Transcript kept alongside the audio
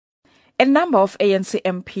A number of ANC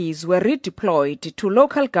MPs were redeployed to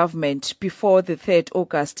local government before the 3rd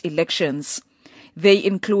August elections. They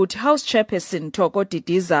include House Chairperson Thoko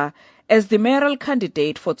Didiza as the mayoral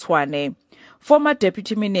candidate for Tshwane, former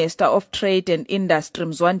Deputy Minister of Trade and Industry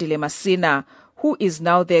Mzwandile Masina, who is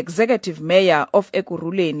now the Executive Mayor of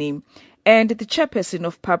Ekurhuleni, and the Chairperson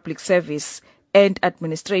of Public Service and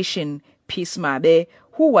Administration, Peace Mabe,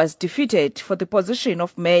 who was defeated for the position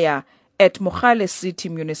of Mayor at Mogale City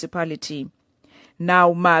Municipality.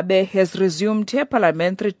 Now Mabe has resumed her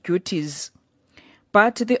parliamentary duties.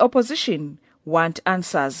 But the opposition want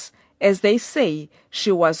answers, as they say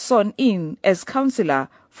she was sworn in as councillor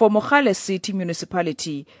for Mogale City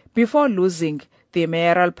Municipality before losing the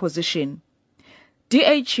mayoral position.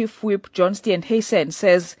 DA Chief Whip John Steenhuisen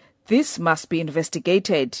says this must be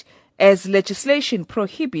investigated, as legislation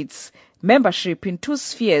prohibits membership in two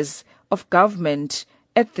spheres of government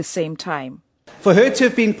at the same time. For her to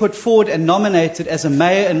have been put forward and nominated as a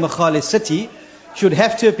mayor in Mogale City, she would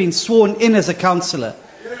have to have been sworn in as a councillor,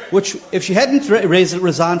 which, if she hadn't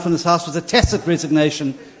resigned from this House, was a tacit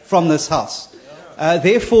resignation from this House.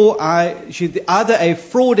 Therefore, either a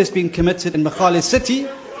fraud has been committed in Mogale City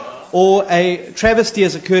or a travesty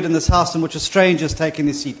has occurred in this House in which a stranger has taken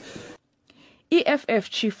his seat. EFF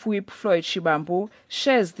Chief Whip Floyd Shibambu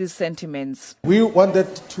shares these sentiments. We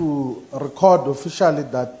wanted to record officially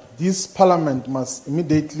that this Parliament must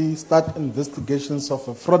immediately start investigations of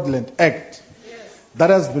a fraudulent act that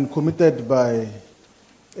has been committed by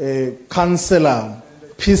a councillor,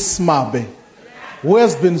 Peace Mabe, who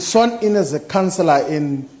has been sworn in as a councillor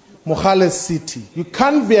in Mogale City. You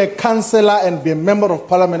can't be a councillor and be a member of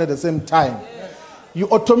Parliament at the same time. You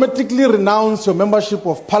automatically renounce your membership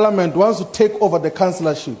of Parliament once you take over the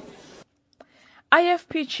councillorship.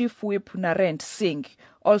 IFP Chief Whip Narend Singh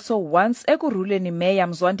also wants Ekurhuleni Mayor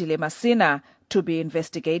Mzwandile Masina to be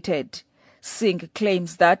investigated. Singh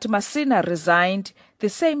claims that Masina resigned the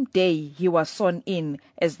same day he was sworn in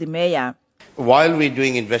as the mayor. While we're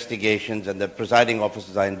doing investigations and the presiding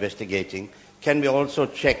officers are investigating, can we also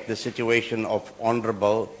check the situation of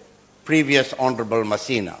previous Honourable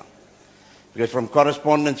Masina? Because from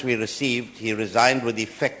correspondence we received, he resigned with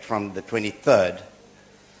effect from the 23rd,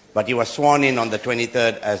 but he was sworn in on the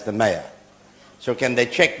 23rd as the mayor. So can they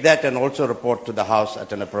check that and also report to the House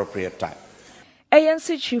at an appropriate time?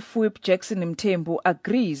 ANC Chief Whip Jackson Mthembu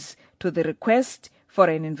agrees to the request for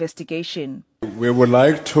an investigation. We would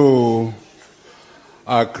like to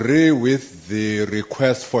agree with the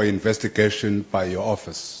request for investigation by your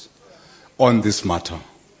office on this matter.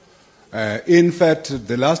 In fact,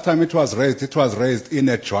 the last time it was raised in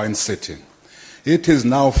a joint sitting. It is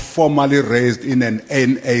now formally raised in an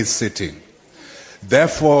NA sitting.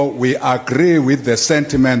 Therefore, we agree with the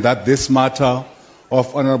sentiment that this matter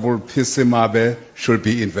of Honourable Peace Mabe should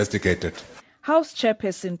be investigated. House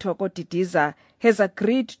Chairperson Thoko Didiza has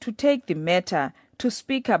agreed to take the matter to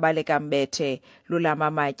Speaker Baleka Mbete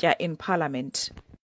Lulama Matya in Parliament.